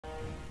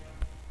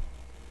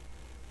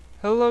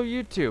Hello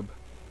YouTube,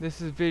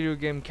 this is Video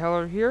Game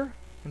Keller here,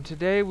 and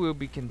today we'll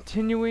be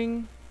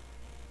continuing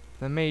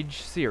the Mage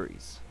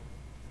series.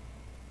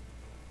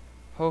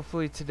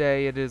 Hopefully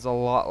today it is a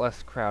lot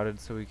less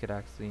crowded so we could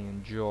actually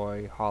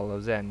enjoy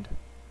Hollow's End.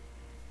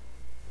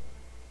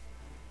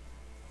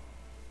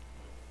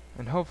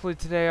 And hopefully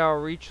today I'll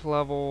reach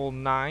level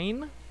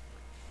 9,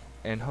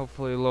 and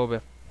hopefully a little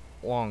bit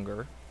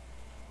longer,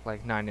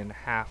 like 9.5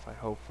 I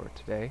hope for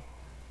today.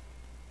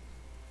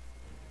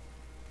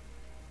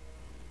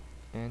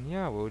 And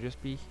yeah, we'll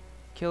just be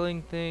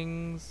killing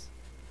things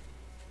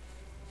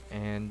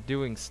and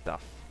doing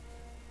stuff.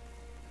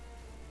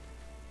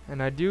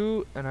 And I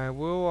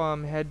will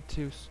head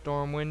to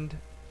Stormwind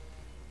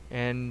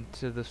and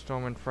to the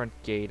Stormwind front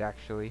gate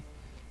actually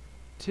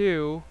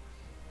to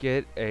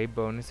get a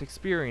bonus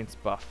experience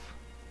buff.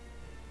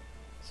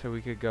 So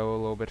we could go a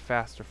little bit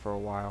faster for a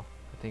while.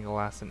 I think it'll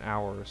last an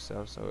hour or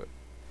so,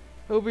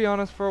 it'll be on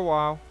us for a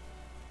while.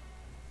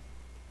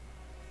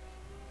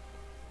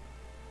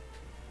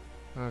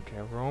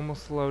 Okay, we're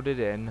almost loaded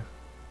in.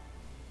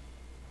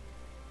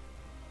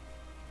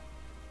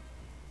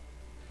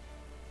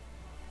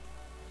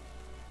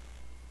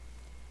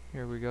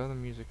 Here we go, the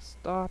music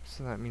stops,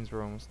 so that means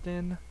we're almost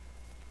in.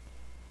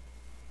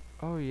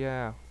 Oh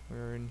yeah,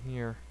 we're in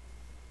here.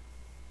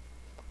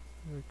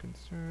 We're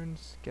concerned,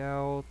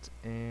 scout,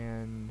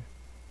 and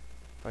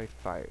fight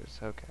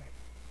fires. Okay,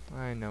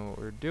 I know what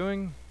we're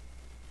doing.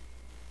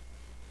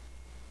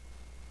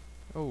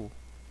 Oh,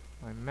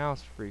 my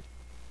mouse freaked.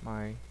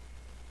 My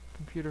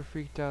computer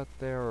freaked out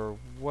there, or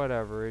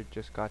whatever. It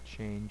just got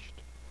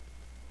changed.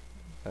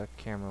 The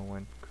camera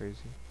went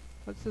crazy.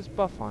 What's this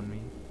buff on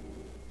me?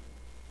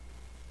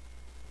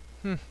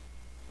 I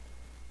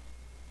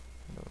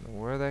don't know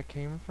where that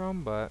came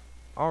from, but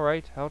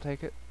alright, I'll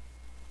take it.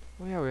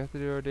 Oh yeah, we have to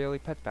do our daily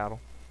pet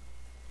battle.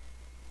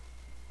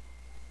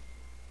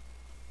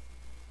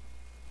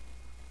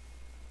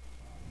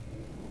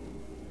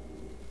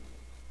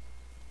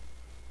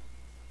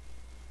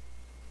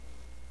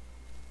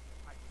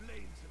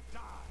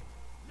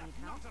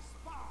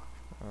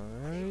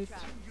 Alright.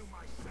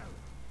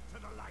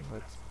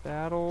 Let's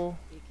battle.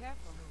 Be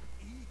careful.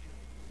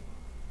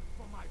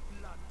 For my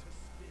blood to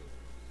spill,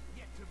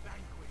 yet to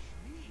vanquish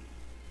me,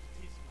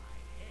 'tis my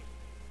head.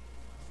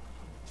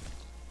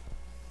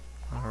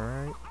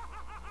 Alright.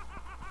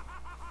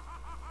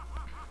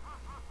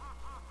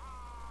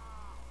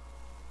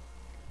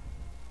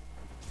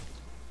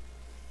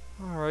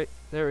 Alright,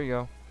 there we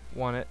go.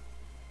 Won it.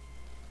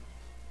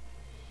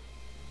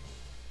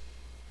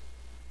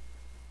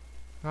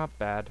 Not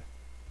bad.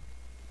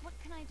 What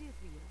can I do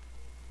for you?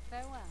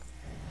 Farewell.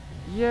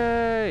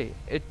 Yay!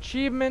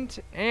 Achievement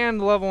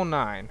and level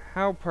 9.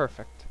 How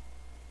perfect.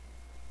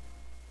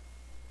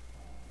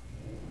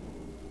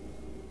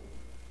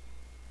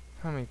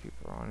 How many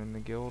people are on in the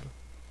guild?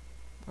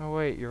 Oh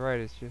wait, you're right,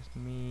 it's just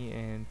me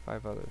and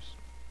 5 others.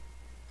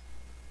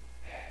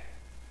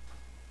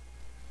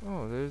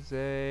 Oh, there's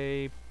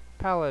a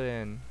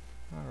paladin.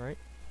 Alright.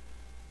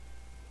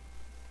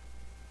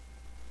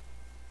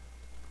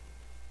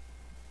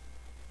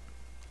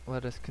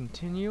 Let us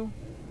continue.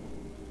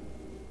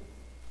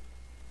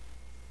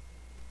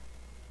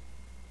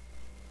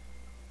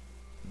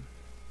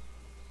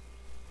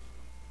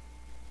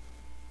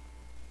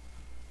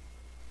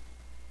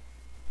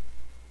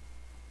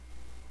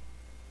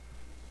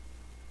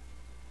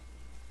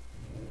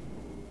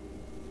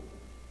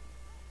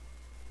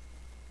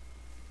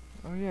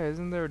 Oh yeah,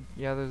 isn't there?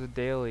 Yeah, there's a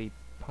daily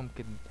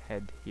pumpkin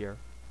head here.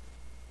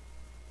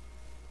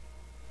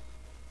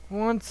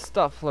 Once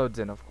stuff loads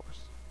in, of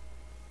course.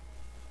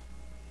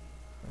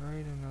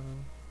 Alright,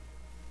 another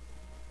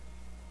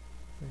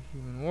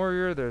human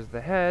warrior. There's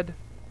the head.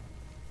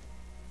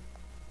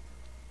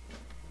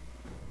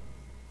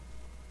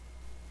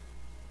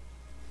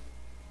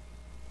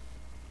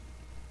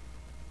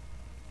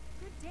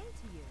 Good day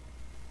to you.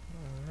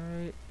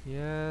 Alright,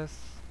 yes.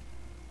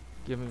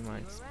 Give me my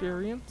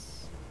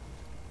experience.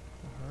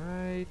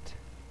 Alright.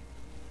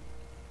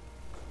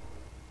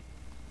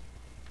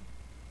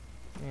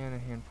 And a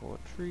handful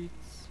of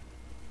treats.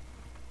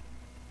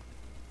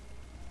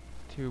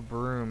 2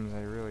 brooms.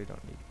 I really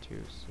don't need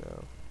 2,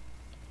 so.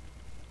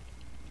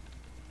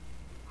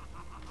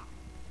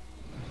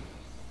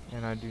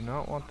 And I do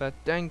not want that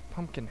dang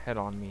pumpkin head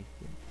on me.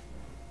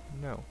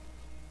 No.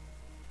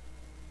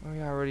 Oh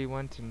yeah, I already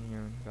went in here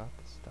and got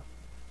this stuff.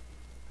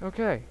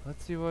 Okay,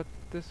 let's see what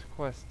this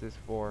quest is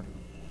for.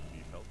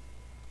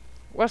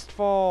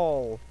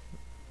 Westfall!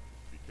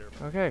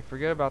 Okay,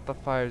 forget about the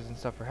fires and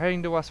stuff. We're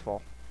heading to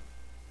Westfall.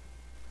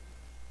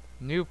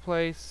 New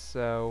place,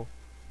 so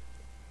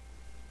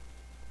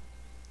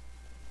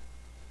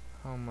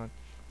how much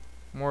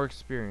more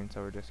experience?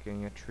 Oh, we're just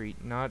getting a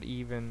treat. Not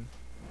even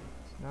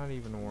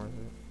worth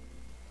it.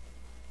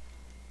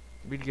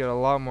 We'd get a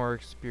lot more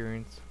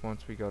experience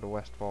once we go to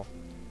Westfall.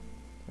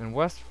 And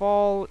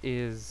Westfall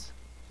is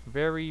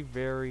very,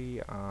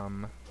 very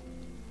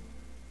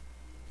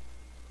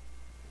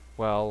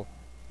well,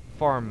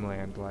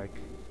 farmland, like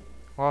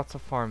lots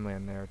of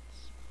farmland there.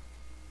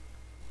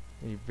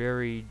 a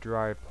very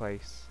dry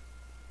place.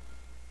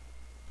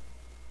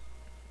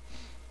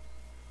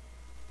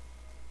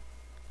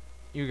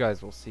 You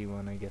guys will see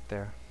when I get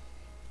there.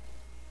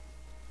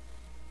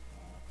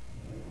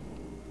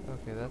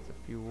 Okay, that's a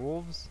few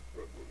wolves.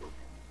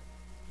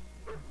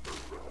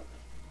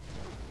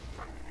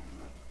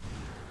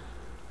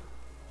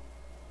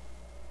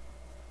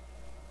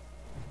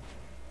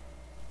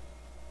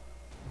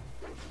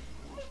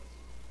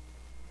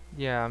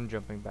 Yeah, I'm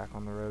jumping back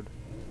on the road.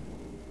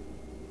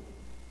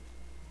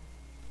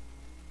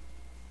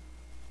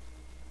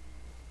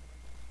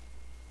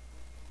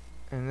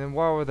 And then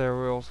while we're there,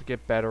 we'll also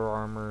get better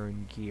armor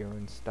and gear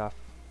and stuff.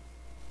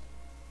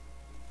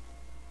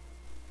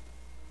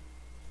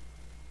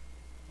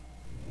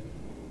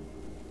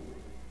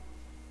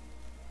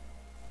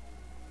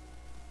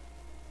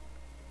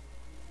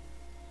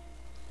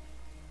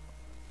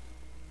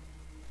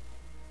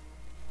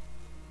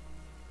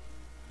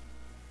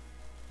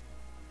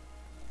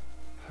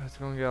 It's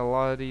going to get a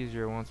lot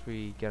easier once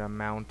we get a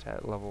mount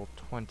at level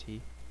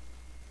 20.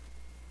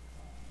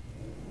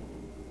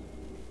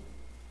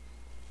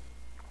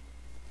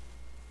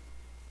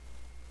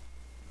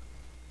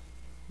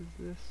 What is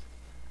this?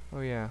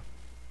 Oh yeah.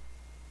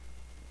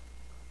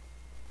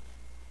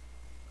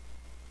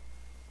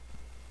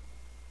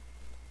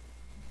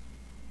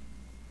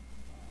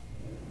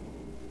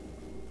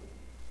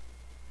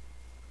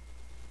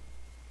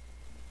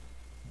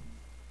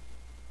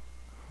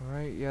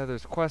 Alright, yeah,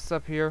 there's quests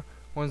up here.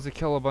 One's to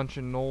kill a bunch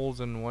of gnolls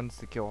and one's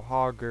to kill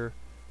Hogger.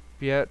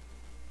 But yet,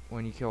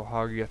 when you kill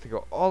Hogger, you have to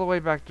go all the way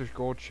back to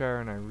Goldshire,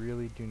 and I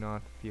really do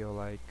not feel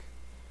like...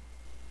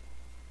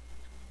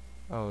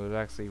 Oh, there's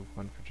actually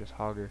one for just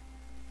Hogger.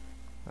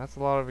 That's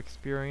a lot of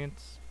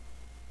experience.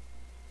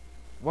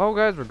 Well,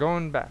 guys, we're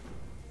going back.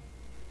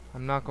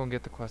 I'm not going to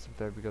get the quest up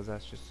there because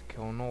that's just to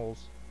kill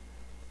gnolls.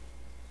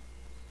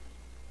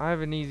 I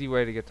have an easy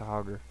way to get to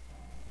Hogger.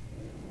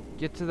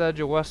 Get to the edge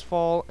of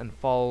Westfall and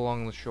follow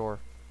along the shore.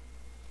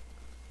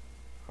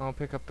 I'll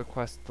pick up the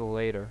quest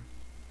later.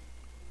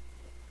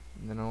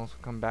 And then I'll also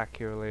come back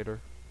here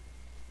later.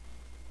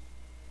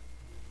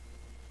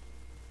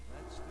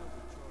 That's still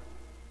Victoria.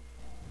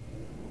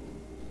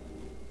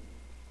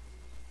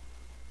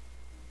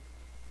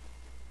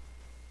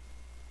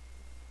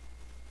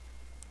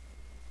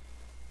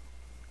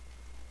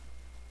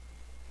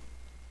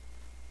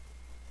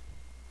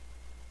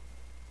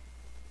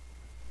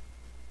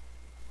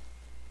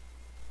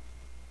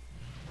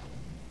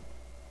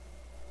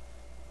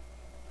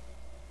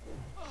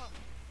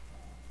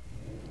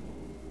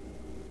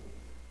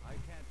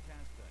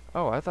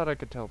 Oh, I thought I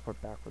could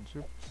teleport backwards.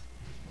 Oops.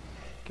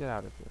 Get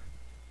out of here.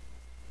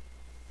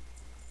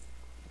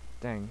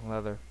 Dang,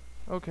 leather.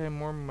 Okay,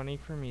 more money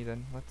for me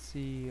then. Let's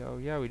see. Oh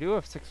yeah, we do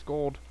have 6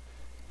 gold.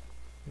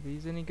 Are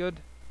these any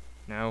good?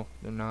 No,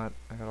 they're not.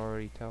 I could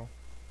already tell.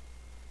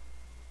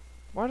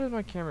 Why does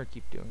my camera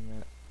keep doing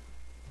that?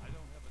 I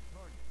don't have a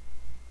target.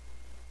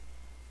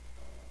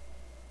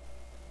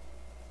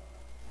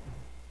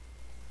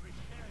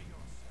 Prepare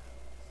yourselves.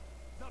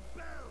 The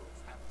bells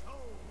have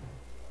tolled.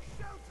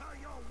 Shelter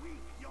your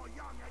weak, your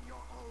young, and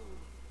your old.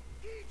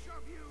 Each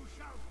of you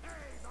shall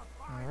pay the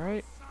final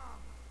Alright. sum.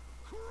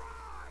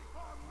 Cry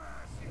for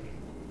mercy.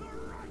 The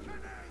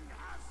reckoning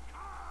has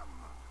come.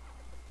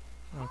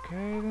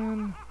 Okay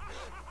then.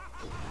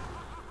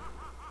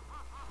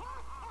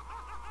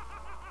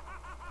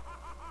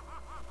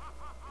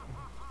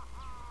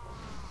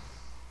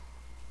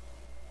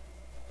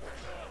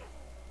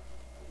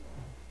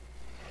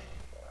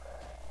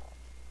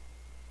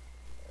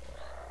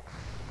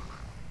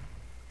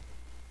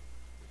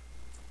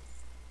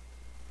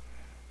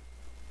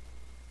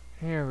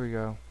 Here we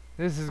go.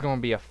 This is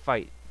gonna be a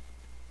fight.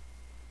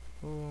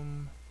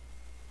 Boom.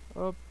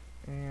 Up.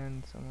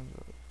 And someone's...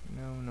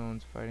 No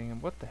one's fighting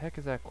him. What the heck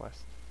is that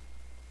quest?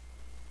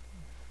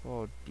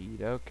 Oh,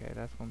 deed. Okay,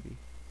 that's gonna be...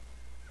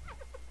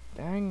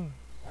 Dang.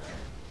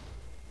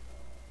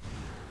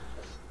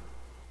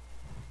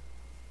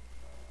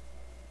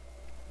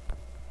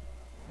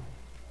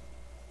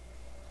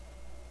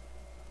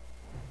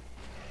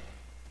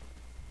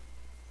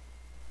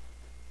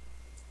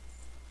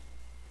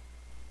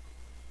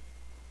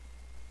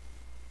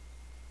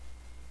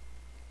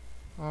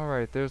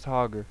 Alright, there's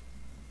Hogger.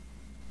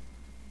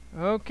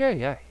 Okay,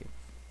 yeah. If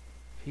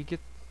he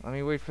gets... Let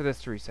me wait for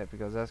this to reset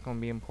because that's going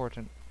to be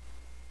important.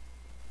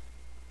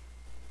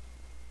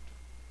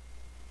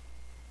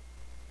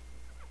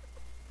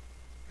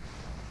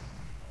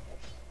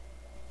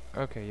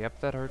 Okay,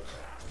 yep, that hurts.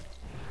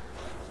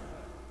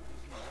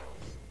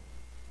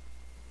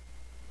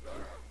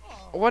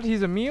 What?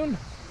 He's immune?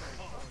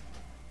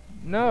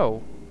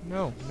 No.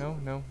 No.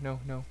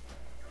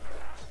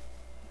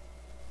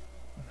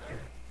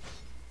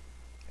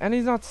 And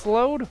he's not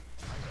slowed?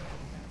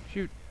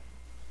 Shoot.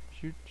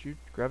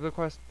 Grab the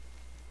quest.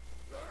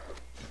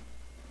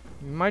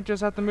 You might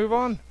just have to move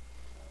on.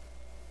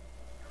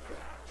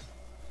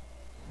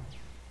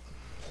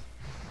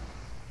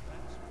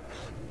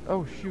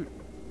 Oh, shoot.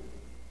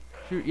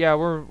 Yeah,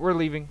 we're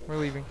leaving.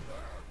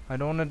 I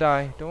don't want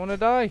to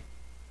die.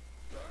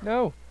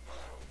 No!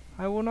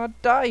 I will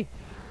not die!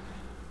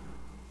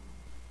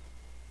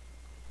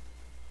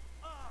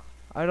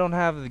 I don't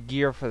have the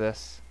gear for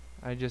this.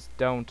 I just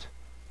don't.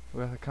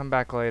 We'll have to come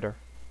back later.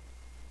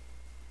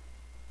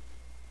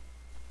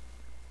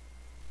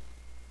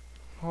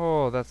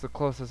 Oh, that's the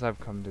closest I've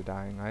come to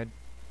dying.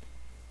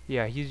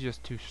 Yeah, he's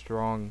just too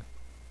strong.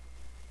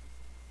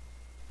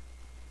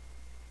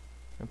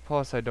 And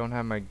plus, I don't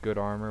have my good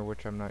armor,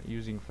 which I'm not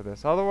using for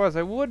this. Otherwise,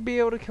 I would be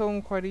able to kill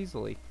him quite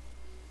easily.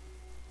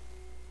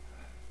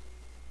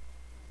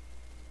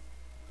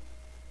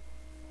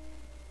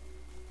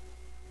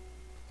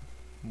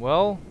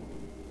 Well,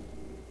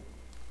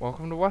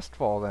 welcome to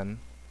Westfall, then.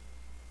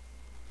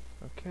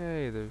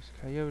 Okay, there's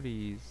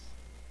coyotes.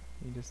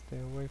 Need to stay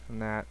away from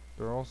that.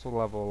 They're also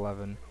level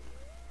 11.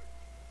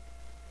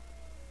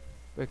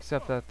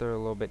 Except that they're a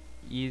little bit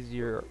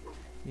easier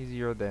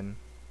than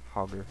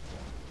Hogger.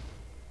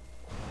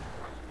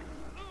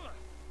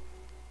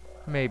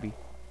 Maybe.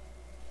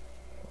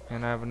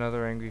 And I have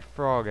another angry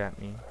frog at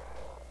me.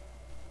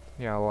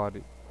 Yeah, a lot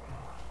of...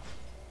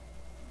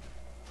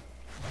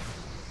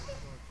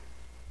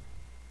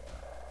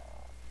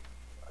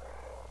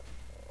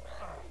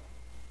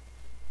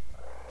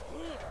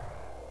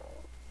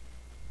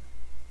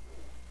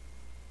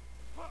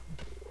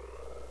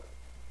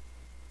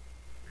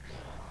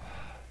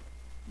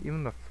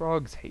 Even the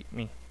frogs hate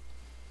me.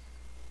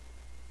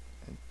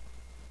 The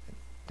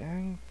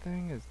dang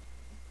thing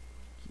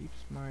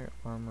keeps my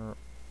armor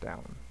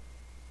down.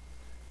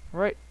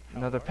 Alright,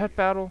 another pet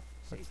battle.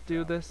 Let's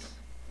do this.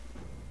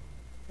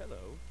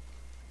 Hello.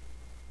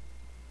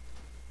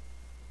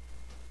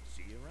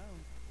 See you around.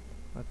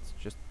 Let's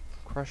just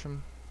crush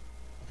him.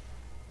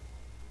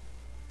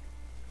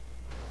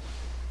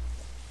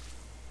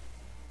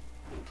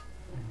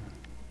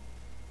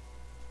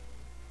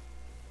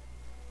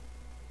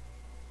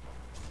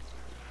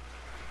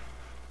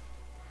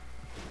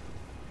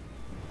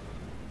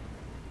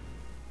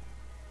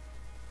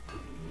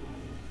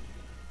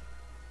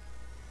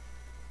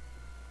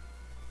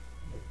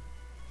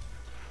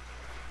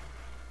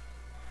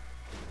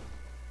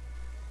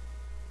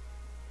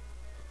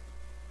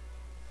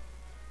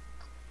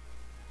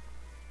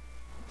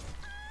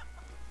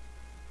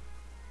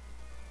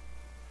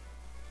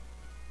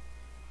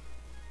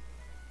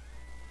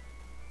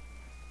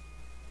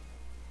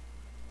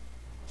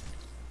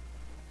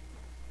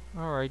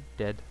 Alright,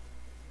 dead.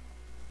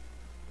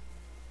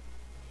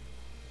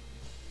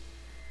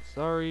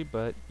 Sorry,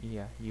 but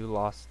yeah, you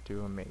lost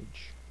to a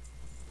mage.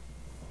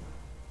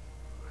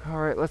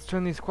 Alright, let's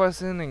turn these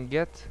quests in and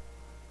get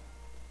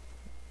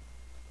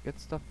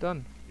stuff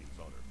done. King's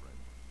honor, friend.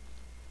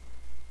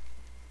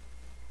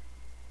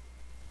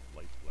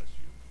 Life bless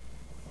you.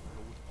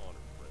 Go with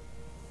honor,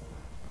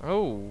 friend.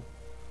 Oh.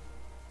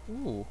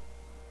 Ooh.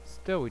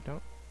 Still, we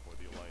don't. For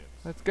the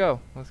Alliance. Let's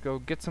go. Let's go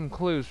get some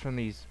clues from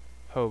these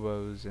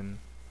hobos and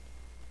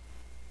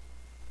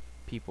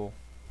people.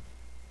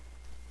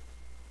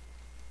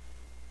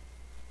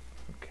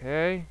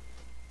 Okay.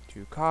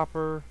 2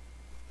 copper.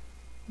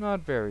 Not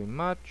very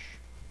much.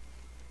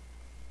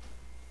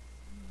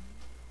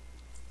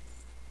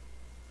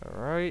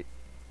 Alright.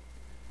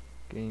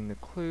 Getting the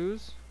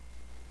clues.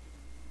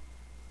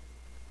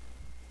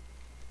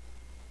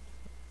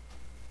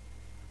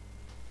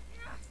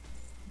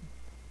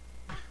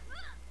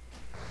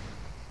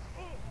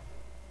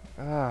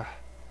 Ah.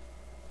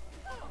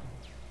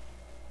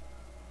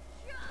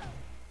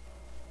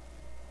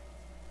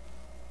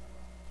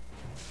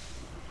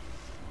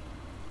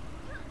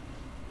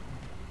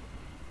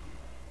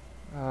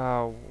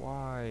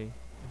 Why?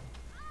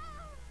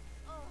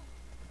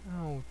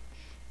 Ouch.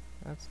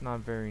 That's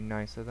not very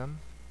nice of them,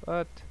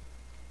 but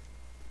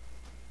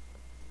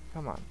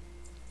come on.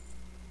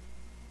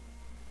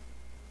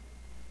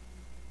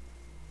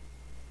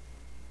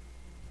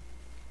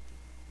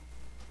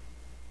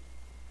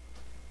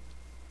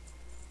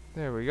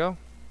 There we go.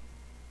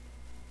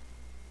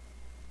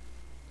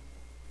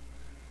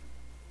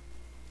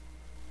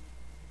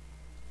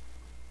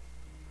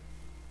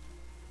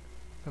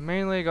 So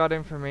mainly I got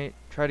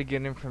try to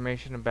get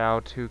information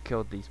about who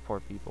killed these poor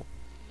people.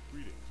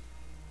 Greetings.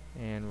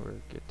 And we're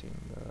getting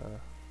the...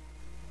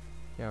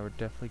 Yeah, we're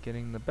definitely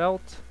getting the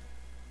belt.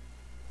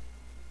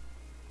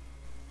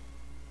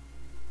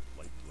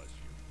 Life bless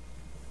you.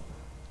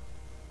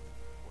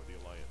 For the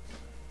Alliance.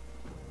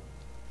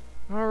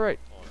 Alright.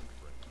 Honor,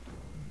 friend.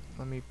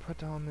 Let me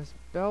put on this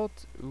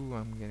belt. Ooh,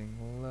 I'm getting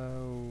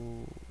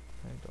low.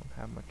 I don't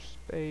have much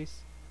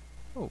space.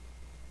 Oh,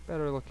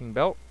 better looking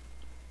belt.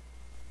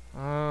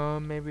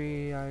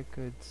 Maybe I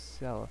could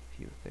sell a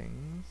few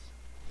things.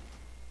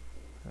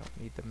 I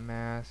don't need the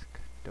mask.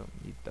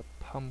 Don't need the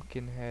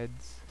pumpkin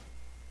heads.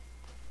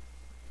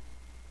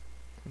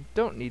 I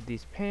don't need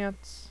these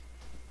pants.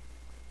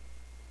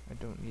 I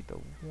don't need the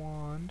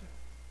wand.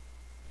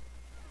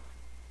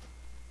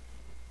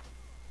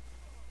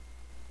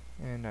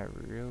 And I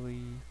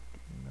really do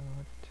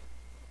not.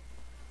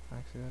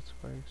 Actually, that's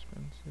quite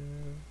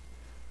expensive.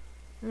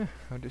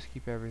 I'll just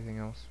keep everything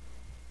else.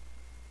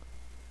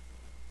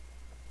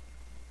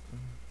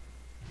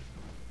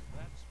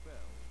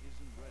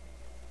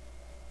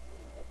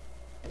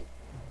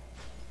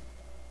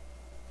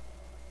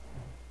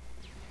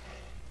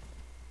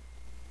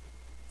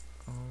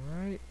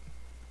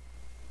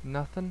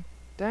 Nothing?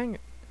 Dang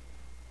it.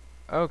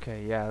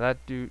 Okay, yeah,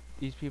 that dude,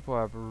 these people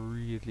have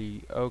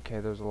really, okay,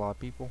 there's a lot of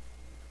people.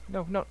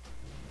 No, no,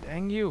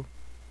 dang you.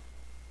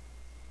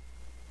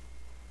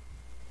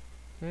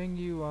 Dang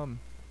you,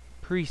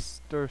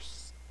 priest or,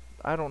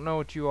 I don't know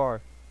what you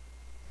are.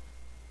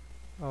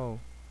 Oh,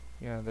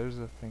 yeah, there's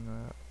a thing,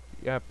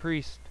 yeah,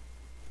 priest.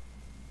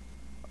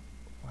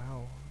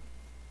 Wow.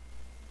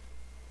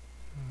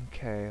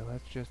 Okay,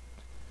 let's just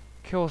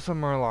kill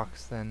some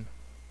murlocs then.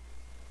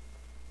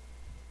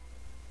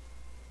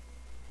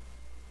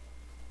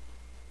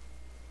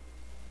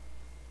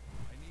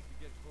 I need to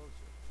get closer.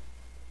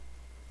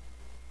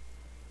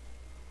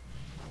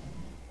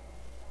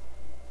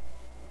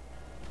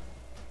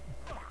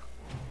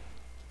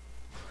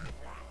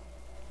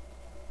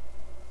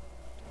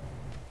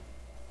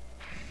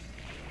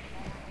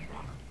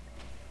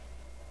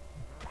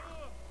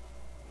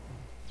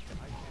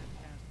 I can't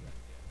cast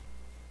that yet.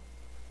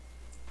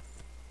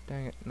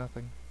 Dang it,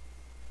 nothing.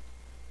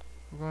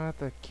 We're gonna have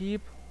to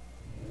keep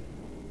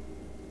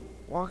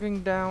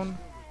walking down.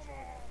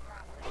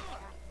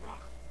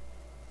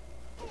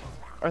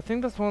 I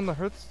think that's one of the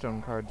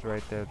Hearthstone cards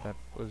right there that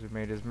Blizzard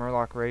made is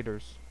Murloc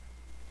Raiders.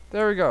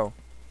 There we go.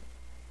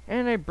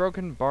 And a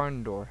broken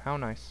barn door. How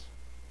nice.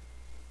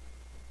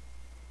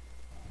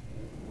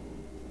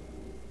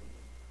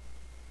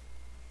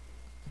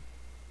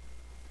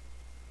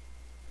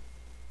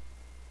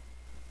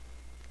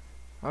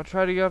 I'll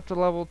try to get up to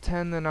level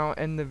 10, then I'll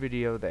end the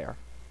video there.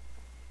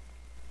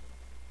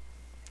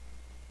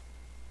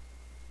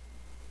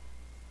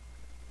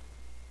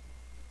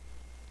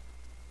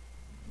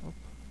 Oop.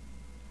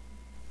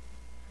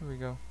 Here we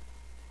go.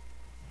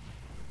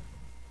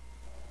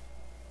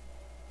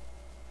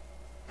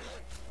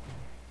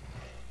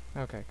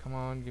 Okay, come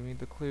on, give me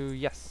the clue.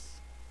 Yes.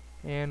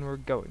 And we're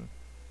going.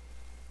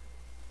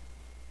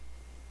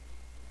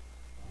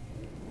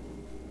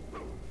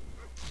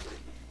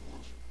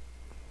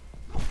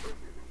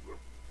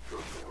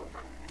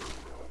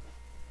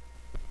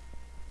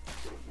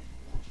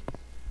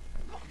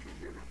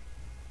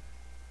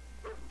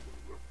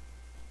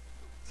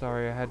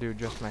 Sorry, I had to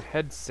adjust my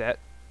headset.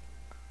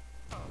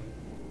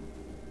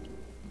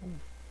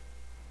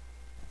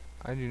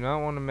 I do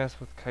not want to mess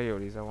with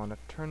coyotes. I want to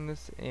turn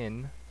this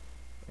in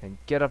and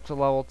get up to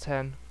level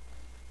 10.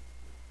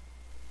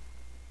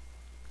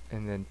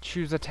 And then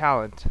choose a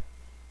talent.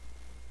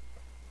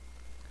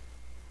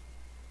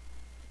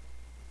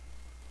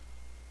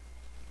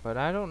 But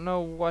I don't know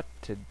what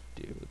to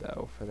do,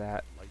 though, for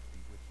that. Light be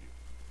with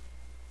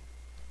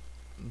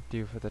you.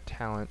 Do for the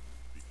talent.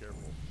 Be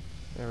careful.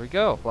 There we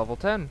go, level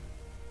 10.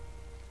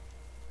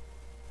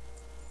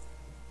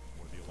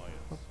 For the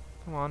Alliance.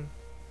 Come on.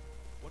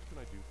 What can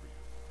I do for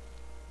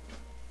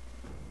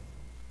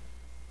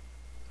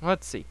you?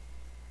 Let's see.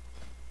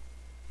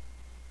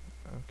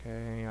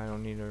 Okay, I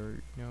don't need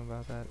to know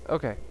about that.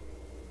 Okay.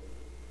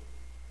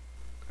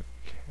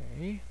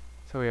 Okay.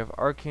 So we have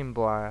Arcane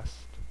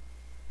Blast.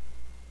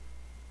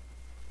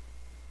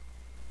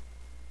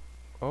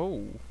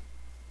 Oh.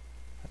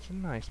 That's a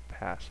nice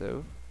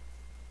passive.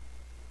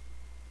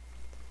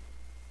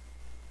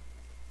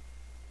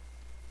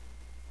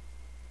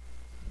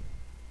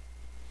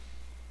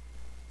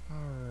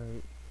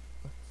 Alright.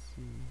 Let's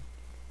see.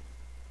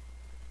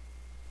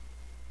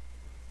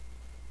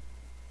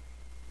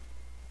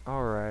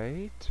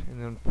 Alright,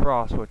 and then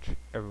Frost, which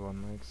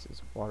everyone likes,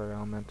 is Water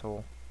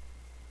Elemental.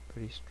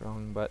 Pretty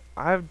strong, but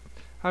I've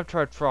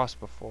tried Frost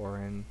before,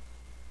 and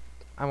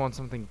I want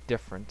something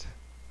different.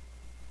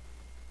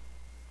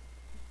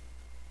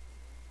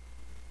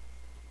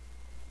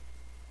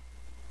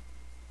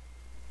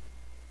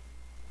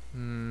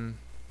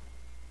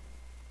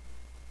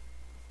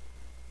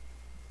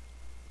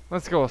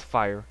 Let's go with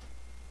Fire.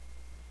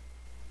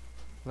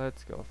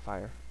 Let's go with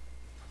Fire.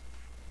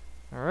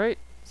 Alright,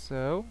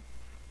 so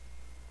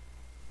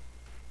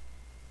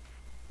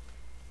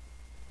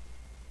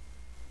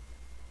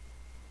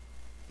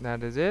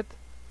that is it.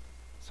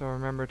 So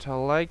remember to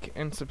like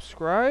and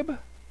subscribe.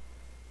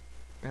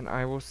 And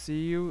I will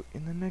see you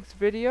in the next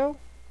video.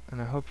 And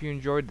I hope you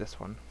enjoyed this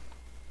one.